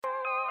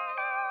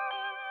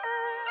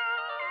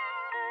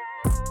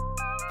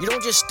You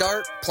don't just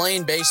start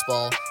playing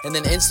baseball and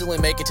then instantly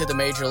make it to the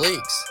major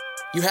leagues.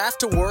 You have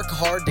to work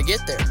hard to get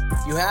there.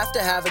 You have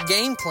to have a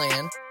game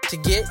plan to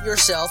get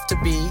yourself to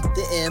be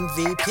the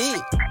MVP.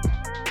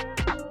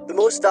 The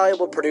Most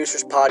Valuable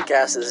Producers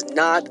podcast is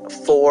not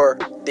for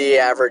the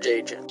average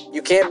agent.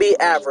 You can't be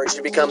average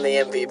to become the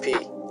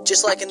MVP.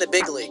 Just like in the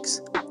big leagues.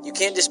 You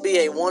can't just be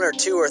a 1 or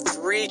 2 or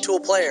 3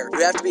 tool player.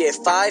 You have to be a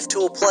 5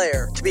 tool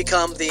player to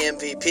become the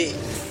MVP.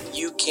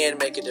 You can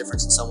make a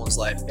difference in someone's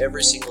life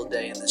every single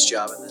day in this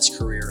job, in this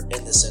career,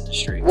 in this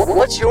industry.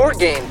 What's your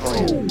game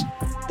plan?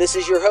 This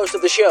is your host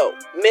of the show,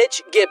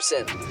 Mitch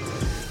Gibson.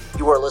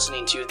 You are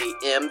listening to the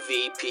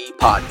MVP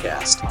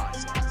podcast.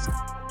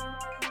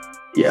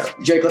 Yeah,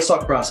 Jake, let's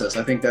talk process.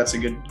 I think that's a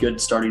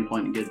good starting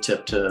point and good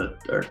tip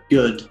or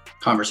good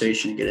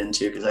conversation to get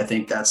into, because I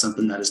think that's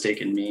something that has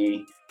taken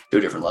me to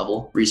a different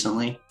level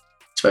recently,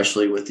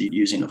 especially with the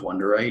using of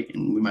Wonderwrite.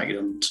 And we might get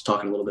into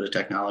talking a little bit of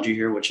technology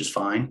here, which is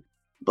fine.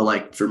 But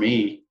like for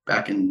me,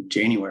 back in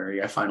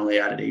January, I finally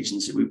added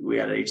agency. We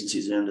added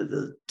agency Zoom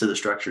to the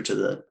structure, to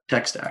the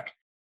tech stack.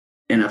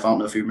 And if I don't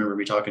know if you remember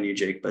me talking to you,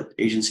 Jake, but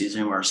agency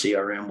Zoom, our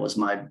CRM, was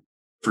my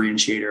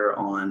differentiator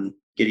on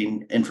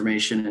getting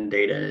information and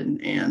data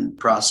and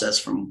process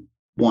from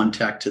one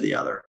tech to the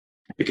other.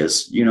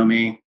 Because you know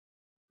me,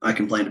 I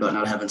complained about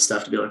not having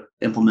stuff to be able to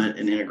implement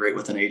and integrate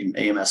with an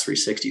AMS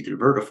 360 through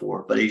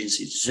Vertafore, but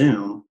agency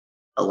Zoom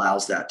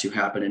allows that to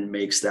happen and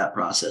makes that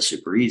process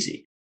super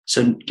easy.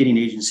 So getting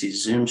agency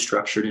Zoom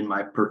structured in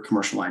my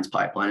commercial lines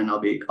pipeline, and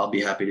I'll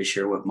be happy to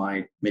share what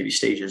my maybe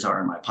stages are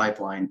in my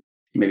pipeline,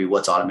 maybe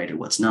what's automated,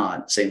 what's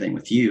not. Same thing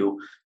with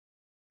you.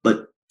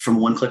 But from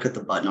one click of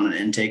the button on an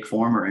intake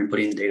form or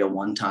inputting the data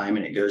one time,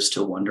 and it goes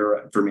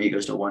to for me, it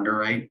goes to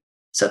Wonderwrite,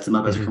 sets them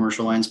up as a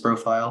commercial lines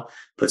profile,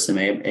 puts them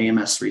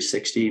AMS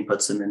 360, and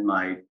puts them in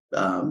my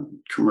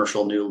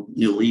commercial new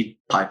lead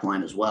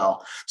pipeline as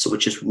well. So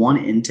with just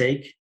one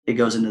intake, it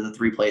goes into the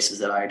 3 places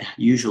that I'd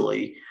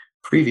usually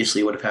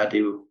previously would have had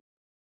to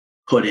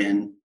put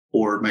in,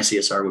 or my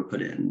CSR would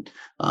put in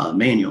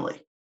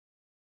manually.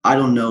 I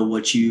don't know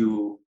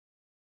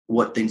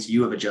what things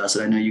you have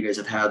adjusted. I know you guys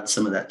have had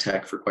some of that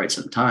tech for quite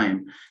some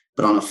time,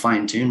 but on a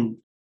fine-tune,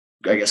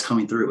 I guess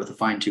coming through it with a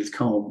fine-tooth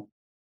comb,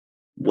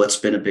 what's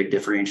been a big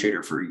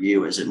differentiator for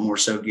you? Is it more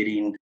so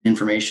getting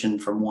information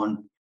from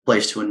one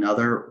place to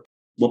another?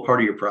 What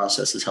part of your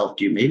process has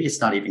helped you? Maybe it's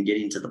not even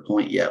getting to the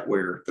point yet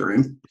where they're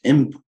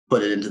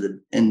inputted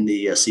in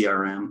the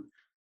CRM.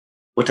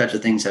 What types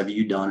of things have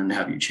you done and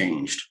have you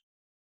changed?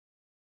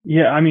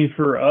 Yeah, I mean,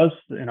 for us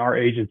in our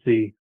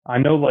agency, I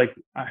know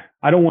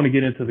I don't want to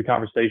get into the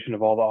conversation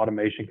of all the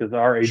automation, because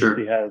our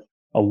agency has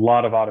a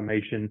lot of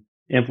automation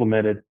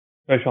implemented,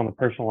 especially on the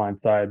personal line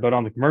side. But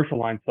on the commercial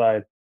line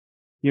side,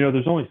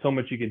 there's only so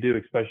much you can do,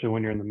 especially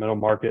when you're in the middle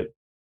market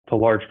to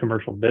large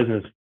commercial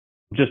business,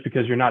 just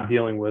because you're not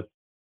dealing with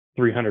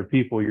 300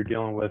 people, you're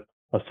dealing with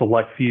a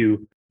select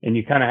few, and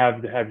you kind of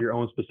have to have your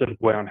own specific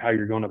way on how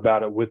you're going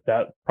about it with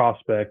that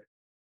prospect.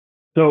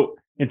 So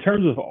in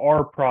terms of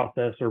our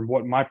process or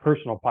what my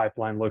personal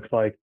pipeline looks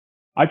like,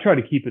 I try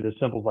to keep it as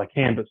simple as I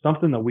can, but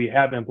something that we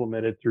have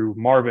implemented through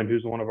Marvin,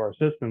 who's one of our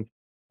assistants,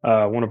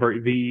 one of our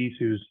VEs,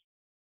 who's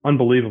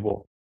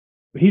unbelievable.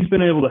 He's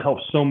been able to help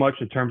so much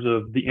in terms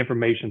of the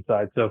information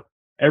side. So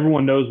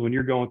everyone knows when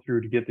you're going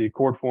through to get the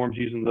Accord forms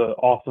using the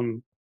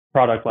awesome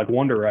product like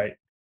Wonderwrite,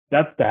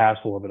 that's the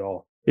hassle of it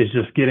all. It's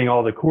just getting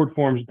all the Accord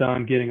forms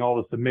done, getting all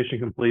the submission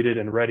completed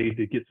and ready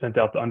to get sent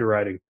out to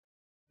underwriting.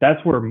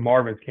 That's where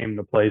Marvin's came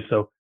into play.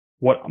 So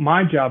what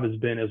my job has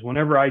been is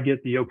whenever I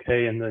get the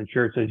okay and the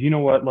insurer says, you know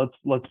what,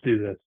 let's do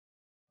this,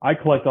 I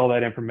collect all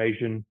that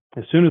information.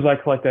 As soon as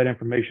I collect that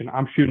information,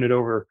 I'm shooting it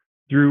over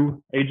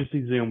through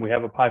agency Zoom. We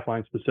have a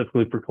pipeline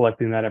specifically for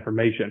collecting that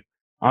information.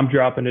 I'm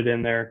dropping it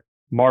in there.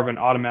 Marvin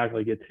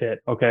automatically gets hit.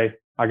 Okay,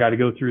 I got to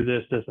go through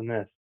this, and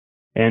this.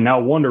 And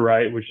now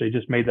Wonderwrite, which they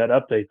just made that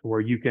update to where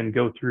you can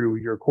go through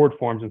your Accord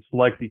forms and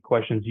select the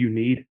questions you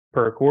need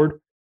per Accord.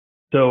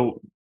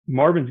 So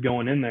Marvin's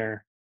going in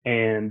there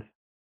and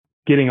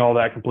getting all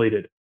that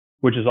completed,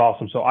 which is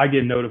awesome. So I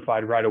get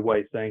notified right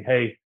away saying,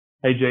 hey,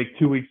 Jake,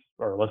 2 weeks,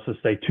 or let's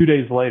just say 2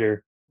 days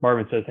later,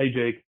 Marvin says, hey,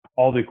 Jake,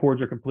 all the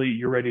Accords are complete.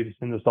 You're ready to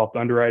send this off to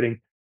underwriting.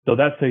 So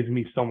that saves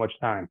me so much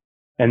time.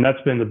 And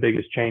that's been the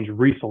biggest change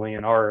recently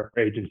in our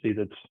agency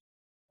that's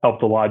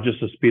helped a lot, just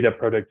to speed up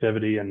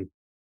productivity and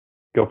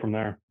go from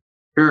there.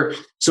 Sure.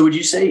 So would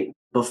you say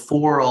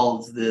before all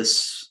of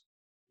this,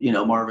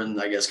 Marvin,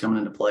 I guess, coming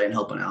into play and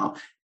helping out,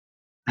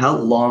 how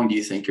long do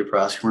you think your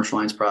commercial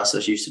lines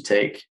process used to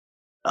take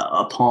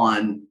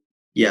upon,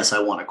 yes,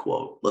 I want a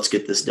quote, let's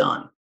get this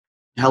done?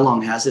 How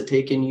long has it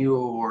taken you,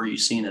 or are you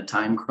seeing a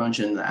time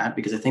crunch in that?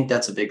 Because I think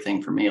that's a big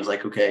thing for me. I was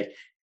like, okay,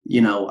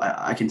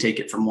 I can take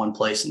it from one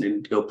place and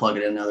then go plug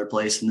it in another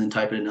place and then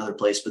type it in another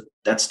place, but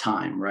that's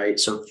time, right?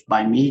 So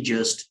by me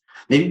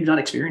maybe you've not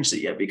experienced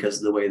it yet because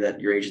of the way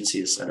that your agency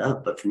is set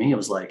up. But for me, it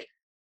was like,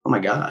 oh my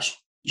gosh,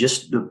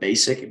 just the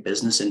basic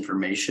business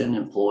information,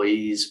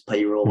 employees,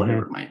 payroll,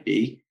 whatever it might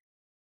be,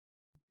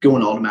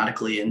 going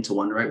automatically into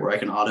Wonderwrite where I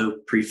can auto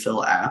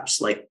pre-fill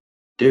apps. Like,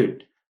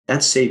 dude,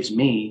 that saves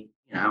me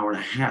an hour and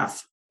a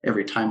half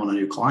every time on a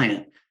new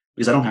client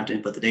because I don't have to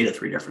input the data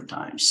 3 different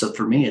times. So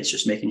for me, it's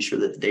just making sure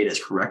that the data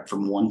is correct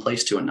from one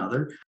place to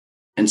another.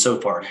 And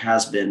so far it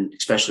has been,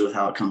 especially with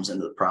how it comes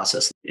into the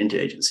process into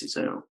agency.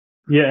 So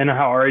yeah, and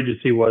how our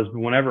agency was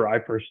whenever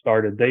I first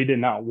started, they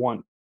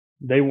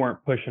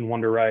weren't pushing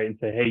WonderWrite and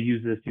say, hey,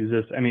 use this, use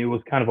this. I mean, it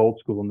was kind of old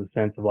school in the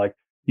sense of like,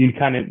 they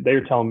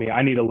were telling me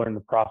I need to learn the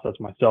process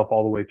myself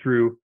all the way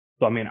through.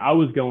 So, I mean, I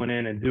was going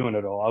in and doing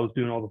it all. I was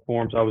doing all the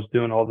forms. I was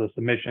doing all the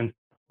submissions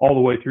all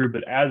the way through.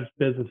 But as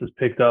business has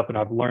picked up and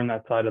I've learned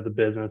that side of the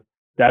business,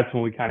 that's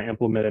when we kind of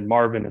implemented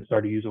Marvin and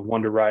started using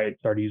WonderWrite,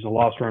 started using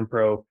Loss Run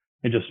Pro,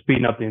 and just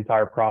speeding up the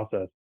entire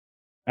process.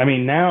 I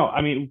mean,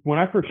 when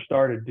I first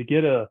started to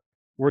get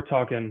we're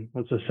talking,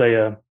 let's just say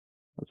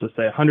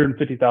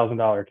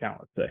 $150,000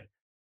 account, let's say,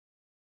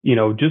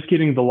 just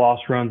getting the loss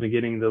runs and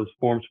getting those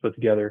forms put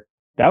together,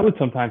 that would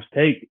sometimes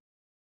take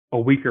a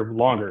week or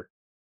longer.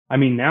 I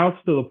mean, now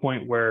it's to the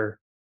point where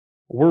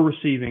we're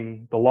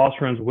receiving the loss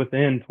runs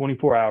within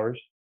 24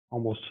 hours,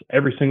 almost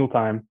every single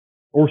time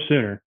or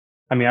sooner.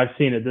 I mean, I've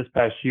seen it this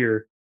past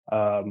year,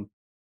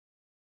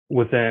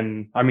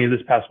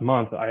 this past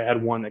month, I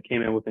had one that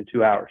came in within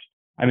 2 hours.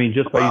 I mean,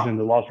 just by using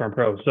the Loss Run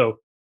Pro. So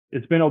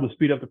it's been able to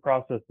speed up the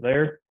process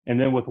there. And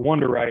then with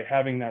WonderWrite,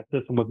 having that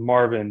system with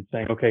Marvin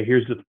saying, okay,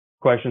 here's the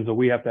questions that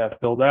we have to have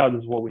filled out.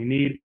 This is what we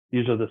need.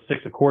 These are the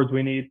 6 accords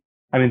we need.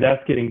 I mean,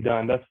 that's getting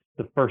done. That's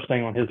the first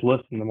thing on his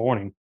list in the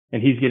morning,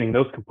 and he's getting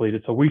those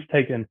completed. So we've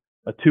taken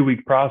a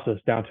 2-week process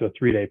down to a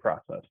 3-day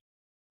process.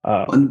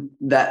 And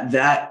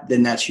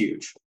that's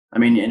huge. I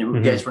mean,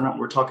 and guys,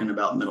 we're talking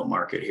about middle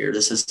market here.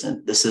 This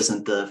isn't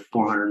the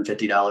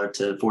 $450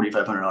 to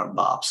 $4,500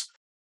 bops.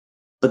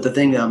 But the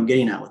thing that I'm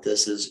getting at with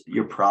this is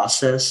your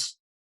process,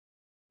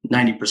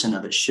 90%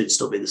 of it should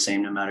still be the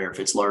same, no matter if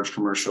it's large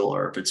commercial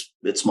or if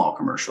it's small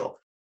commercial.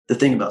 The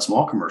thing about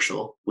small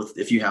commercial,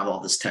 if you have all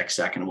this tech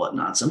stack and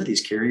whatnot, some of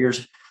these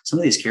carriers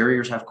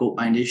have quote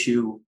bind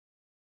issue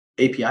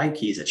API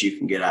keys that you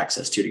can get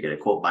access to get a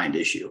quote bind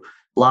issue.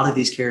 A lot of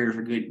these carriers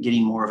are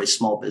getting more of a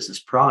small business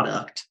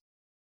product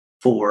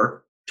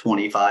for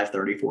 $25,000,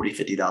 $30,000,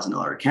 $40,000,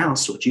 $50,000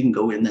 accounts, so that you can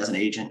go in as an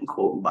agent and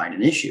quote and bind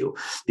an issue,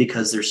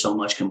 because there's so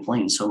much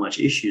complaints, so much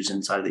issues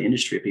inside of the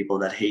industry of people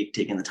that hate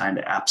taking the time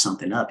to app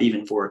something up,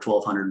 even for a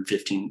 $1,200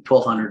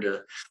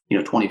 to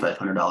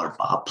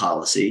 $2,500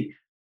 policy,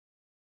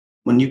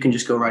 when you can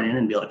just go right in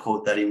and be able to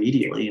quote that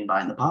immediately and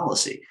bind the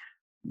policy.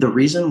 The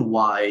reason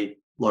why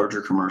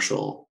larger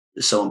commercial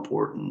is so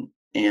important,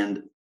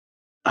 and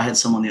I had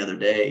someone the other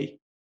day,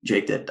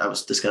 Jake, that I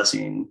was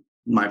discussing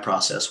my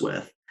process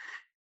with,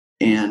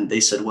 and they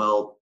said,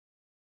 well,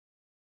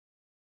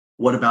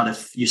 what about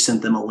if you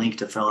sent them a link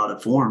to fill out a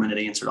form and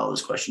it answered all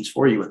those questions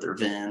for you with their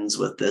VINs,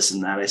 with this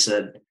and that? I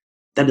said,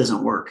 that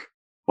doesn't work.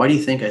 Why do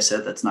you think I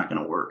said that's not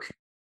going to work?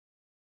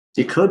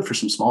 It could for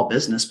some small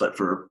business, but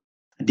for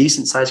a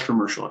decent sized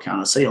commercial account,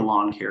 let's say a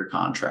lawn care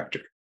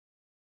contractor,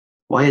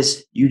 why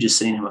is you just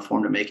sending him a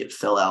form to make it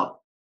fill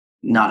out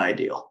not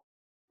ideal?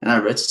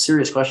 And it's a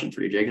serious question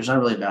for you, Jake. There's not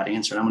really a bad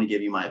answer. And I'm going to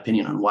give you my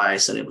opinion on why I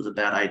said it was a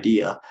bad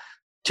idea.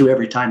 To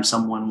every time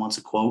someone wants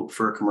a quote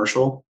for a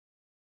commercial,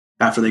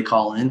 after they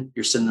call in,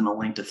 you're sending them a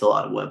link to fill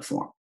out a web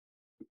form.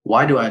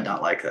 Why do I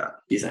not like that,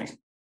 do you think?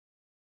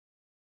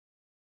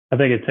 I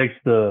think it takes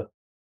the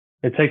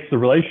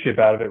relationship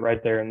out of it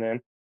right there and then.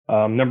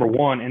 Number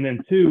one, and then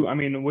two, I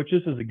mean, which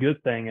this is a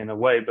good thing in a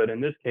way, but in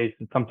this case,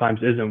 it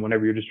sometimes isn't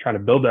whenever you're just trying to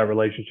build that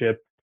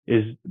relationship,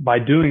 is by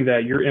doing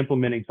that, you're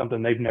implementing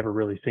something they've never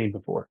really seen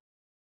before.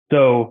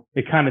 So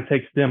it kind of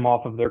takes them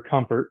off of their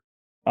comfort,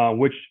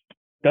 which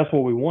that's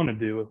what we want to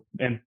do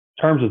in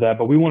terms of that,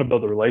 but we want to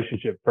build a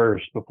relationship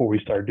first before we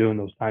start doing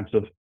those types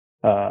of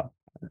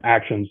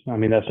actions. I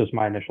mean, that's just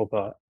my initial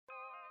thought.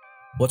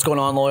 What's going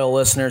on, loyal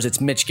listeners?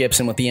 It's Mitch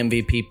Gibson with the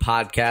MVP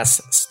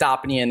Podcast,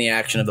 stopping you in the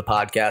action of the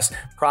podcast.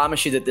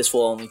 Promise you that this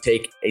will only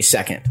take a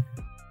second.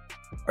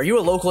 Are you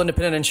a local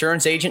independent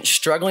insurance agent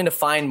struggling to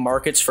find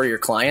markets for your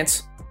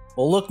clients?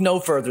 Well, look no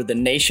further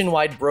than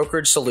Nationwide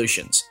Brokerage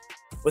Solutions.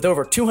 With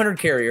over 200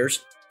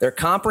 carriers, their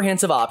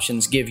comprehensive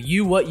options give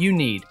you what you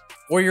need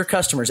for your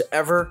customers'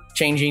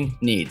 ever-changing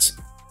needs.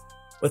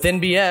 With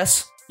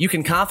NBS, you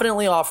can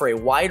confidently offer a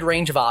wide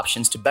range of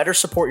options to better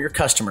support your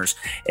customers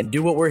and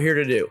do what we're here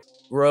to do: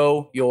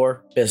 grow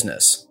your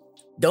business.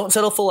 Don't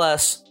settle for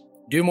less.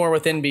 Do more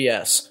with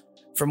NBS.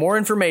 For more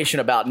information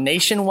about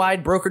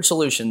Nationwide Brokerage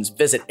Solutions,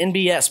 visit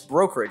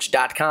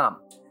nbsbrokerage.com.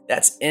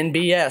 That's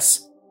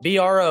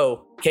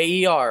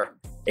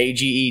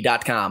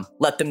nbsbrokerage.com.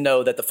 Let them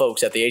know that the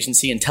folks at the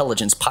Agency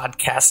Intelligence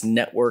Podcast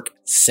Network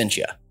sent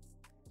you.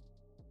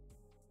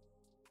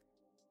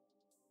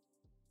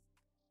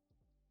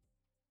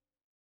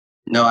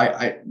 No,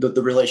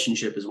 the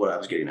relationship is what I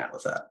was getting at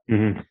with that.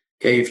 Mm-hmm.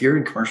 Okay, if you're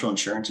in commercial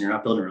insurance and you're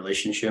not building a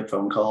relationship,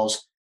 phone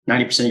calls,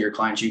 90% of your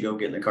clients, you go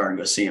get in the car and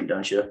go see them,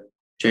 don't you,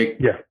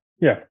 Jake?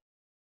 Yeah.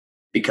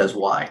 Because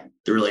why?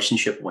 The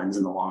relationship wins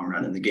in the long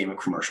run in the game of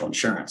commercial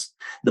insurance.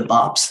 The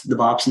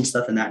bops and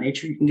stuff in that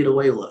nature, you can get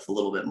away with a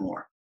little bit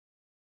more.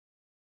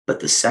 But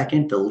the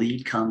second the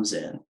lead comes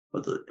in,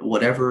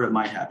 whatever it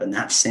might happen,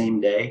 that same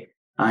day,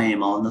 I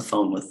am on the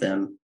phone with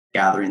them,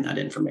 gathering that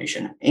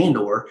information and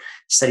or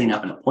setting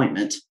up an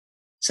appointment,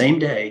 same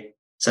day,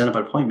 setting up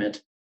an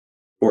appointment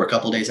or a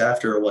couple of days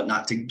after or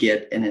whatnot to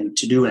get and then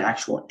to do an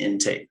actual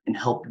intake and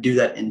help do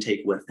that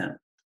intake with him.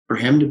 For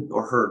him to,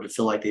 or her to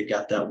feel like they've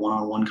got that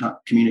one-on-one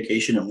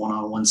communication and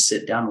one-on-one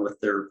sit down with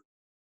their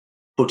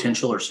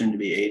potential or soon to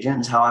be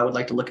agent is how I would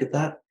like to look at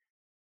that.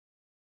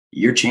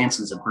 Your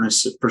chances of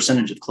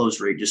percentage of close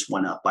rate just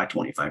went up by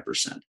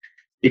 25%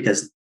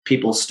 because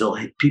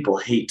people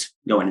hate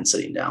going and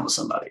sitting down with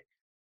somebody.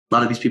 A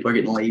lot of these people are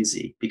getting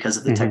lazy because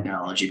of the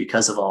technology,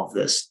 because of all of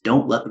this.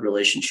 Don't let the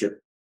relationship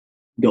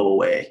go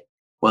away,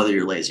 whether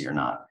you're lazy or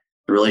not.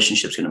 The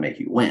relationship's going to make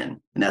you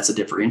win. And that's a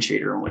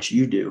differentiator in what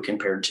you do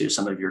compared to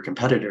some of your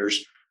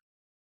competitors.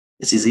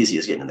 It's as easy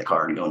as getting in the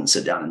car and going and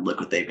sit down and look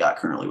what they've got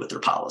currently with their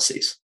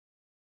policies.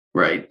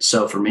 Right.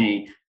 So for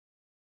me,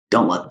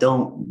 don't let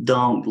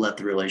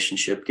the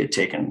relationship get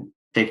taken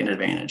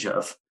advantage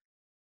of.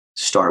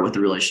 Start with the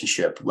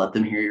relationship, let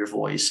them hear your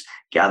voice,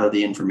 gather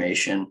the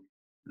information,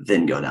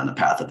 then go down the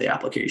path of the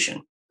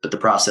application. But the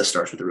process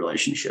starts with the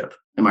relationship.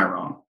 Am I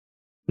wrong?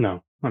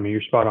 No, I mean,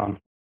 you're spot on.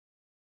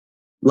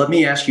 Let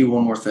me ask you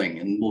one more thing,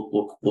 and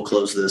we'll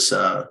close this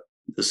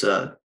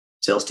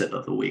sales tip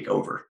of the week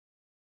over.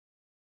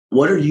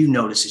 What are you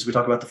noticing? We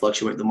talk about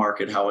the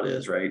market, how it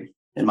is, right?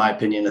 In my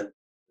opinion,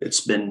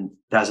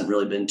 hasn't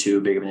really been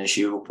too big of an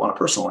issue on a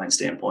personal line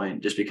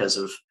standpoint, just because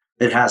of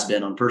it has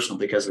been on personal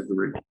because of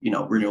the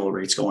renewal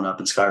rates going up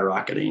and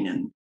skyrocketing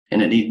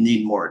and it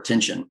need more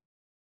attention.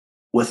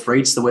 With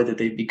rates the way that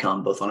they've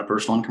become, both on a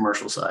personal and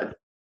commercial side,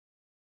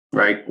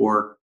 right?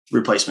 Or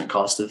replacement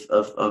cost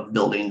of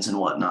buildings and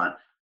whatnot.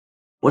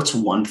 What's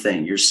one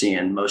thing you're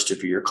seeing most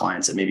of your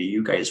clients that maybe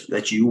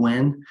that you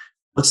win?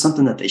 What's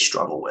something that they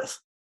struggle with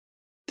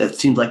that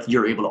seems like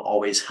you're able to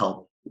always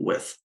help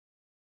with?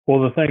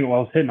 Well, the thing, while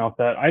I was hitting off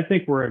that, I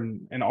think we're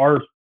in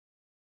our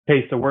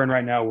case that we're in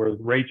right now where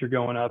rates are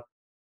going up.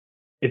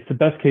 It's the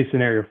best case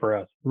scenario for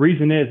us. The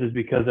reason is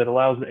because it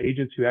allows the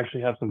agents who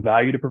actually have some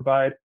value to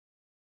provide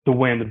to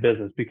win the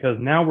business, because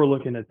now we're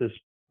looking at this,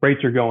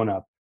 rates are going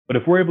up. But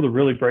if we're able to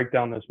really break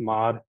down this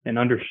mod and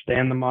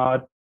understand the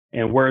mod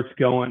and where it's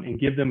going and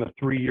give them a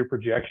 3-year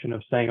projection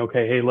of saying,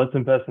 okay, hey, let's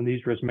invest in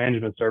these risk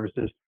management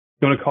services.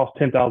 It's going to cost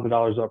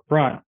 $10,000 up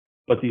front,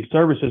 but these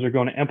services are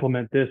going to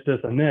implement this, this,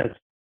 and this.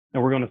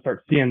 And we're going to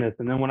start seeing this.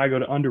 And then when I go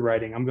to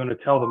underwriting, I'm going to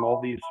tell them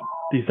all these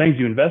things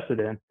you invested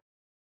in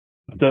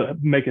to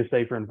make a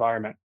safer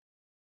environment.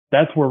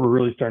 That's where we're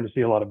really starting to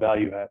see a lot of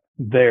value at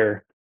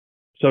there.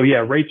 So yeah,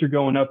 rates are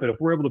going up, but if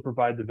we're able to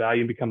provide the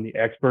value and become the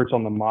experts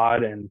on the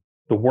mod and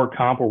the work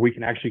comp where we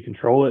can actually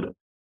control it,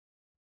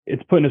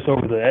 it's putting us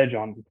over the edge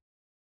on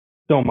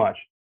so much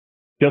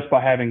just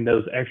by having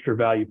those extra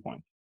value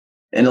points.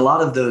 And a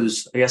lot of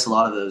those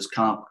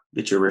comp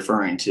that you're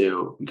referring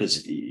to,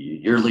 because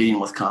you're leading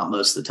with comp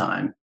most of the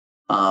time,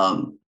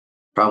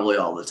 probably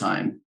all the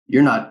time.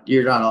 You're not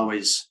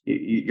always,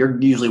 you're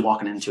usually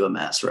walking into a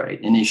mess,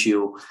 right? An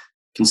issue,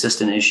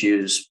 consistent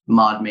issues,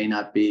 mod may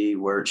not be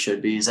where it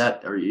should be. Is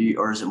that, or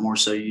is it more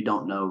so you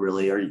don't know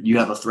really, or you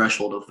have a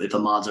threshold of if a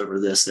mod's over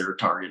this, they're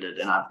targeted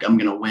and I'm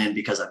going to win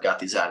because I've got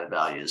these added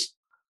values?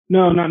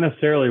 No, not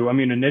necessarily. I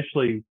mean,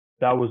 initially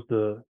that was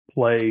the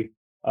play.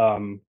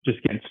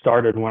 Just getting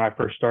started when I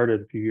first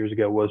started a few years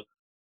ago was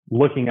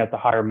looking at the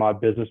higher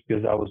mod business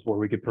because that was where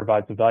we could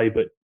provide some value.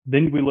 But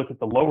then we look at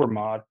the lower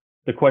mod.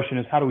 The question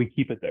is, how do we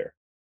keep it there?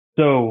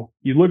 So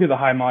you look at the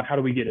high mod, how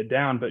do we get it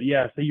down? But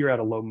yeah, say you're at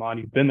a low mod,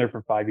 you've been there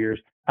for 5 years.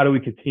 How do we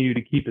continue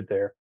to keep it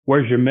there?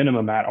 Where's your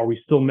minimum at? Are we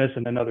still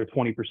missing another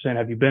 20%?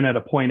 Have you been at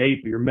a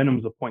 0.8, but your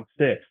minimum's a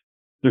 0.6?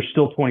 There's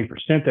still 20%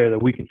 there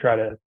that we can try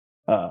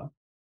to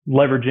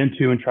leverage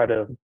into and try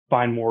to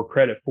find more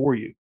credit for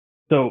you.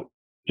 So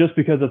just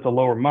because it's a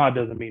lower mod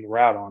doesn't mean we're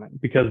out on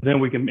it, because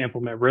then we can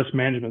implement risk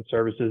management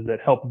services that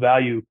help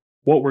value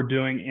what we're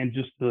doing and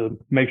just to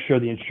make sure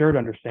the insured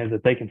understands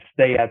that they can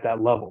stay at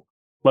that level.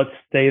 Let's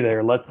stay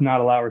there. Let's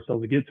not allow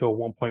ourselves to get to a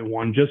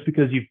 1.1 just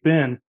because you've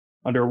been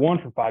under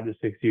 1 for 5 to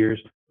 6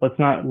 years. Let's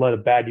not let a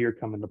bad year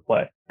come into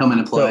play.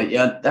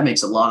 Yeah, that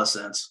makes a lot of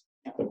sense.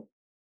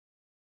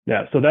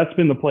 Yeah, so that's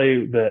been the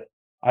play that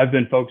I've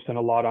been focusing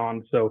a lot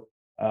on. So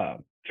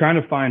trying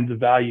to find the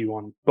value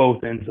on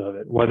both ends of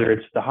it, whether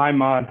it's the high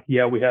mod,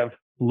 yeah, we have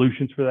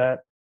solutions for that.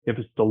 If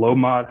it's the low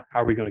mod,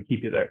 how are we going to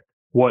keep you there?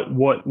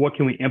 What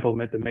can we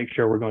implement to make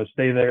sure we're going to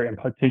stay there and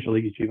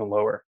potentially get you even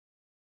lower?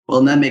 Well,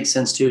 and that makes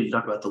sense too. You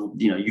talk about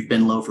you've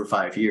been low for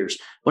 5 years.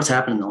 What's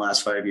happened in the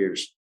last 5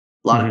 years?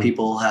 A lot of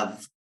people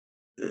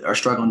are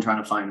struggling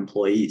trying to find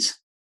employees.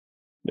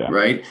 Yeah.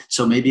 Right.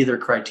 So maybe their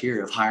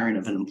criteria of hiring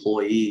of an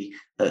employee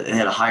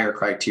had a higher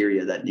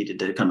criteria that needed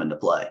to come into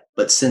play.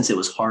 But since it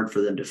was hard for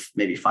them to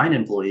maybe find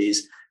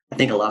employees, I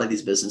think a lot of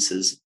these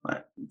businesses, I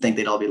think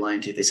they'd all be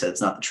lying to you if they said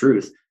it's not the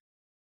truth.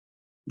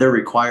 Their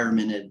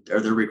requirement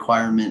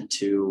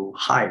to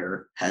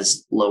hire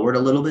has lowered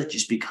a little bit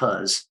just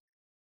because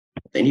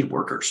They need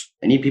workers.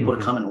 They need people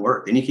to come and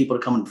work. They need people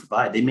to come and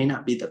provide. They may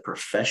not be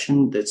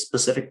the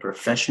specific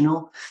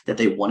professional that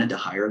they wanted to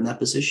hire in that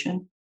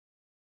position.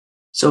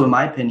 So in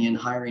my opinion,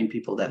 hiring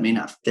people that may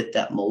not fit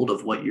that mold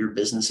of what your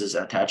business is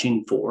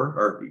attaching for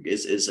or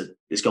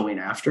is going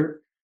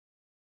after,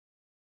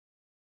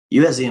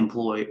 you as the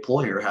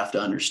employer have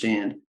to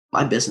understand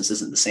my business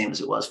isn't the same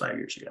as it was 5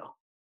 years ago.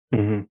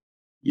 Mm-hmm.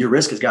 Your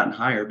risk has gotten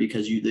higher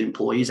because the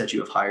employees that you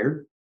have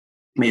hired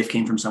may have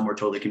came from somewhere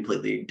totally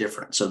completely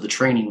different. So the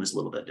training was a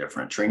little bit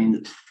different.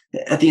 Training,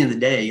 at the end of the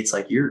day, it's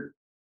like you're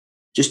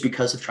just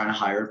because of trying to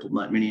hire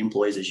as many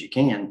employees as you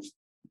can,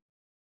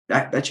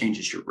 that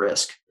changes your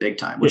risk big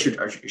time.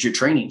 Is your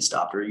training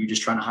stopped? Or are you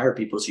just trying to hire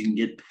people so you can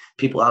get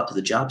people out to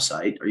the job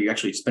site? Are you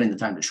actually spending the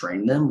time to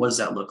train them? What does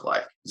that look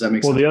like? Does that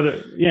make sense?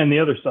 And the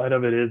other side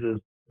of it is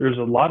there's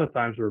a lot of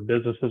times where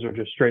businesses are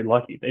just straight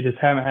lucky. They just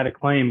haven't had a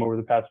claim over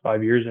the past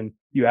 5 years, and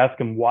you ask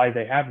them why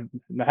they haven't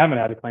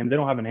had a claim. They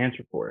don't have an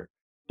answer for it.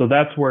 So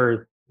that's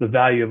where the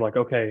value of like,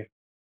 okay,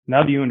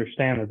 now that you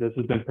understand that this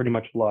has been pretty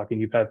much luck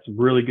and you've had some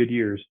really good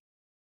years,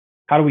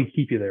 how do we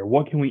keep you there?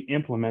 What can we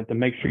implement to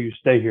make sure you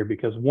stay here?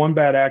 Because one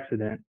bad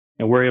accident,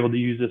 and we're able to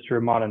use this to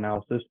remote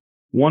analysis,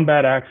 one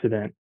bad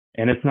accident,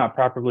 and it's not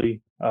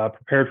properly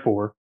prepared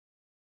for,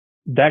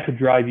 that could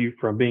drive you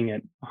from being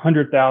at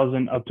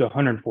 100,000 up to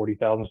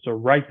 140,000. So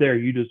right there,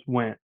 you just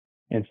went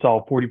and saw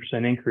a 40%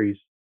 increase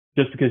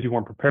just because you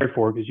weren't prepared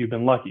for it because you've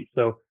been lucky.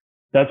 So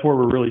that's where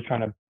we're really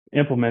trying to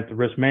implement the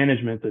risk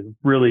management to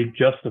really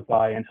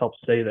justify and help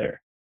stay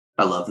there.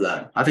 I love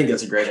that. I think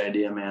that's a great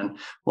idea, man.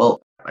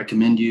 Well, I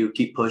commend you.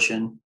 Keep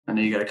pushing. I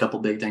know you got a couple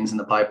big things in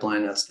the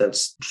pipeline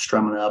that's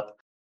strumming up.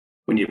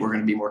 We're going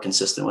to be more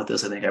consistent with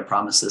this. I think I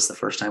promised this the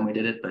first time we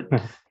did it,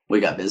 but we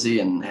got busy,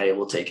 and hey,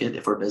 we'll take it.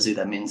 If we're busy,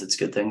 that means it's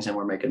good things and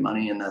we're making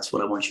money. And that's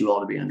what I want you all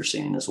to be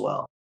understanding as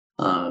well.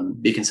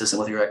 Be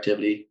consistent with your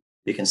activity.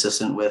 Be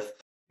consistent with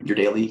your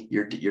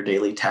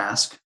daily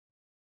task.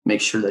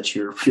 Make sure that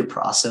your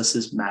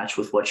processes match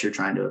with what you're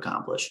trying to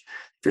accomplish.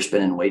 If you're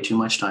spending way too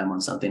much time on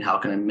something, how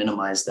can I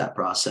minimize that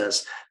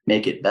process,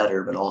 make it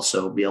better, but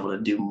also be able to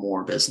do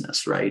more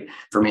business, right?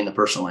 For me in the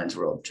personal lines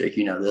world, Jake,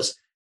 you know this,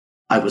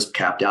 I was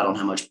capped out on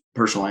how much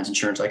personal lines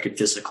insurance I could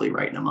physically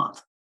write in a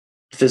month.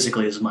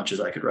 Physically as much as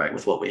I could write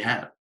with what we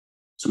had.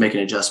 So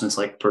making adjustments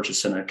like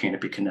purchasing a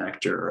Canopy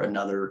Connect or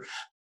another,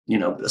 a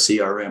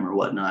CRM or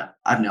whatnot,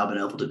 I've now been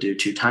able to do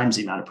 2 times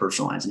the amount of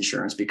personal lines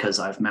insurance because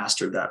I've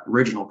mastered that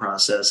original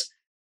process,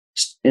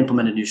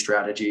 implemented new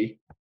strategy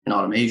and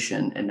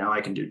automation, and now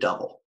I can do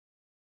double.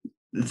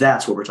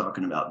 That's what we're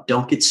talking about.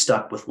 Don't get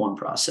stuck with one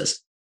process.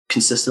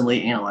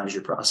 Consistently analyze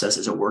your process.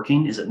 Is it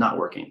working? Is it not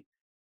working?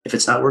 If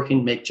it's not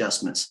working, make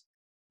adjustments.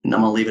 And I'm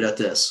going to leave it at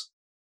this.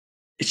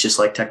 It's just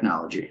like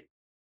technology.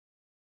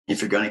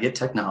 If you're going to get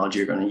technology,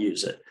 you're going to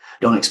use it.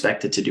 Don't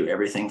expect it to do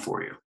everything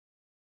for you.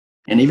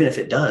 And even if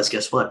it does,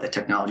 guess what? That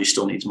technology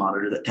still needs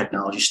monitored. That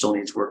technology still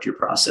needs work. Your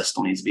process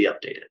still needs to be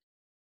updated.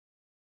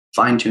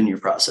 Fine tune your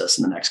process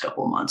in the next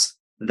couple of months.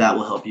 That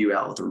will help you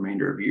out with the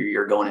remainder of your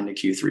year going into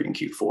Q3 and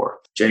Q4.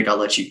 Jake, I'll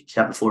let you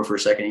have the floor for a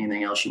second.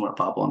 Anything else you want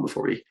to pop on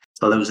before we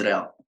close it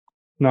out?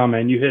 No,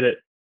 man, you hit it.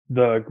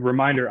 The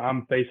reminder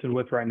I'm facing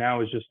with right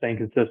now is just staying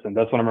consistent.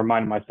 That's what I'm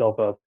reminding myself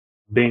of.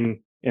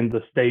 Being in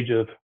the stage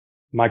of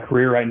my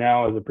career right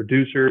now as a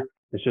producer,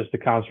 it's just a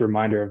constant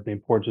reminder of the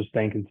importance of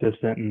staying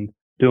consistent and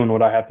doing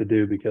what I have to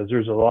do, because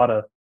there's a lot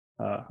of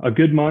a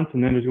good month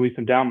and then there's going to be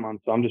some down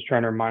months. So I'm just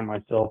trying to remind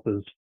myself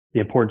is the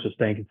importance of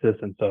staying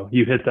consistent. So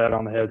you hit that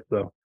on the head.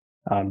 So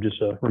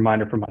just a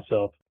reminder for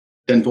myself.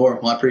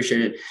 10-4. Well, I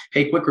appreciate it.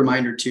 Hey, quick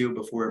reminder too,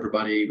 before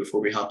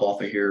we hop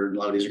off of here, a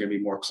lot of these are going to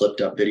be more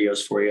clipped up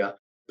videos for you.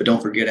 But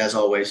don't forget, as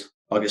always,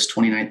 August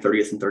 29th,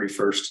 30th, and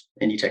 31st,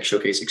 Indie Tech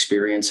Showcase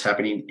Experience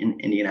happening in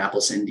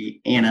Indianapolis,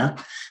 Indiana,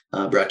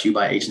 brought to you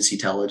by Agency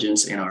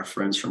Intelligence and our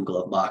friends from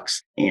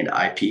Glovebox and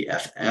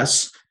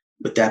IPFS.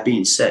 With that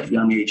being said,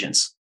 young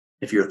agents,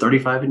 if you're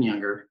 35 and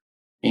younger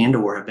and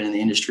or have been in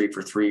the industry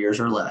for 3 years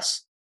or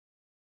less,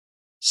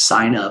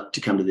 sign up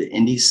to come to the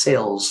Indie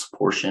Sales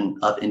portion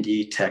of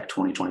Indie Tech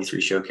 2023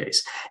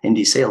 Showcase.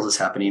 Indie Sales is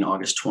happening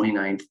August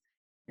 29th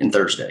and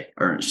Thursday,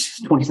 or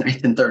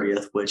 29th and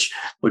 30th, which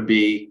would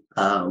be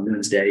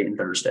Wednesday and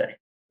Thursday.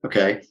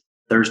 Okay.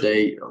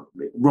 Thursday,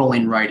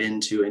 rolling right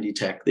into Indie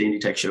Tech, the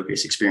Indie Tech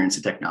Showcase Experience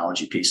and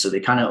Technology piece. So they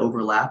kind of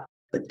overlap,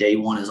 but day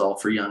one is all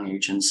for young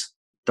agents,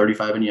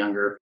 35 and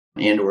younger,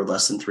 and or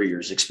less than 3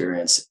 years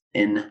experience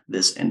in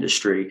this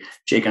industry.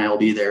 Jake and I will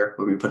be there.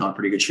 We're going to be putting on a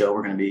pretty good show.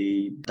 We're going to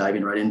be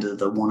diving right into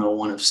the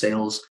 101 of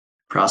sales,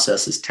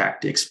 processes,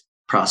 tactics,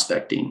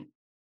 prospecting,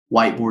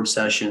 whiteboard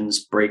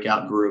sessions,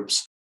 breakout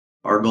groups.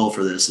 Our goal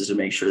for this is to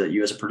make sure that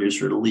you as a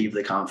producer to leave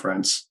the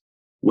conference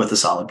with a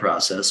solid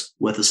process,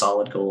 with a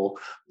solid goal,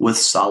 with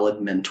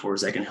solid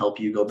mentors that can help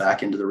you go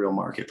back into the real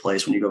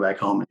marketplace when you go back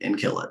home and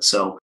kill it.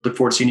 So look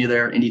forward to seeing you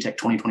there,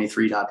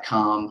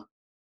 indietech2023.com.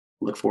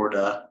 Look forward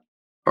to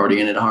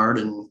already in it hard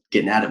and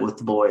getting at it with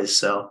the boys.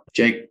 So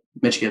Jake,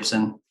 Mitch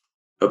Gibson,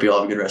 hope you all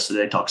have a good rest of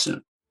the day. Talk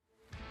soon.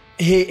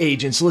 Hey,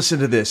 agents, listen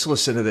to this.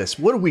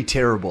 What are we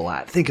terrible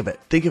at? Think of it.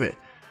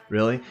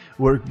 really.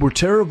 We're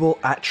terrible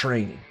at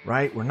training,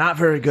 right? We're not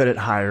very good at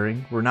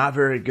hiring. We're not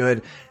very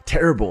good,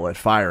 terrible at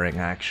firing,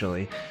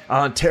 actually.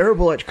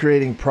 Terrible at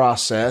creating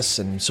process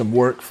and some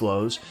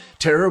workflows.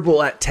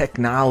 Terrible at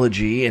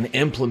technology and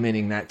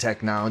implementing that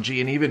technology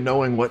and even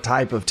knowing what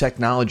type of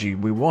technology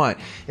we want.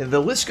 And the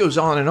list goes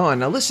on and on.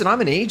 Now, listen,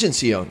 I'm an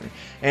agency owner,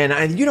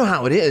 and you know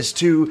how it is.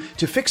 To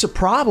fix a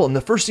problem,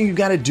 the first thing you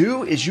got to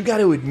do is you got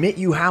to admit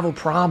you have a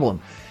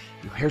problem.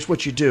 Here's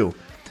what you do.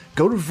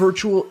 Go to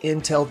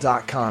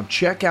virtualintel.com.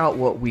 Check out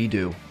what we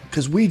do,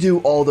 because we do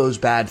all those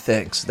bad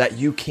things that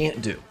you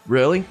can't do,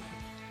 really.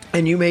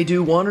 And you may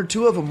do one or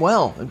two of them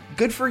well.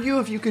 Good for you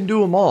if you can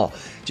do them all.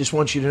 Just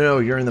want you to know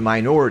you're in the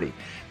minority.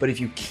 But if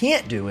you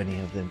can't do any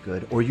of them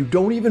good, or you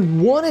don't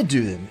even want to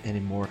do them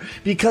anymore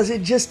because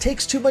it just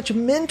takes too much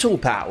mental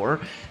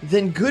power,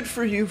 then good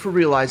for you for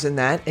realizing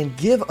that, and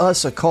give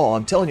us a call.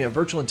 I'm telling you, at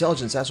Virtual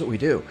Intelligence, that's what we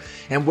do.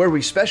 And where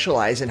we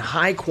specialize in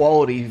high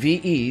quality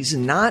VEs,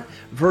 not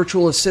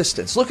virtual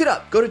assistants. Look it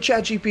up. Go to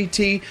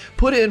ChatGPT,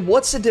 put in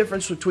what's the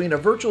difference between a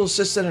virtual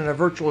assistant and a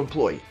virtual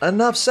employee.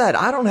 Enough said.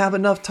 I don't have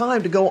enough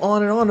time to go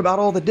on and on about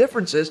all the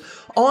differences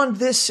on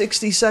this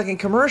 60-second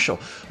commercial.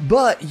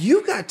 But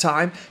you got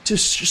time to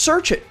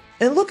search it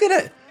and look at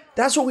it.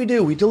 That's what we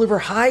do. We deliver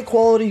high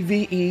quality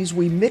VEs.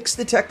 We mix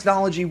the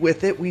technology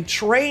with it. We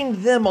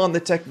train them on the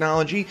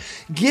technology,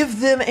 give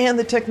them and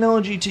the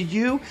technology to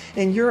you,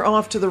 and you're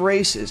off to the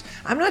races.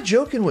 I'm not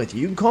joking with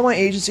you. You can call my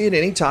agency at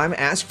any time,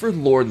 ask for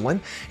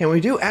Lordland, and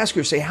we do ask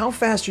her, say, how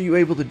fast are you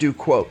able to do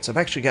quotes? I've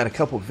actually got a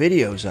couple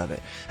videos of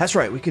it. That's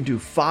right. We can do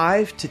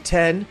 5 to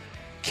 10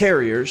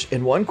 carriers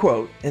in one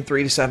quote in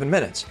 3 to 7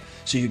 minutes.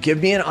 So you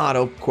give me an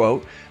auto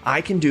quote,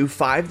 I can do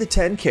 5 to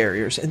 10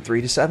 carriers in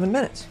 3 to 7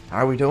 minutes. How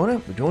are we doing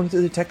it? We're doing it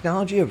through the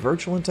technology of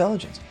virtual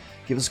intelligence.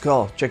 Give us a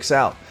call. Check us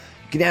out.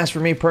 You can ask for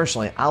me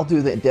personally. I'll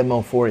do the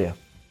demo for you.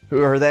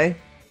 Who are they?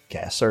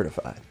 CAS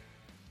certified.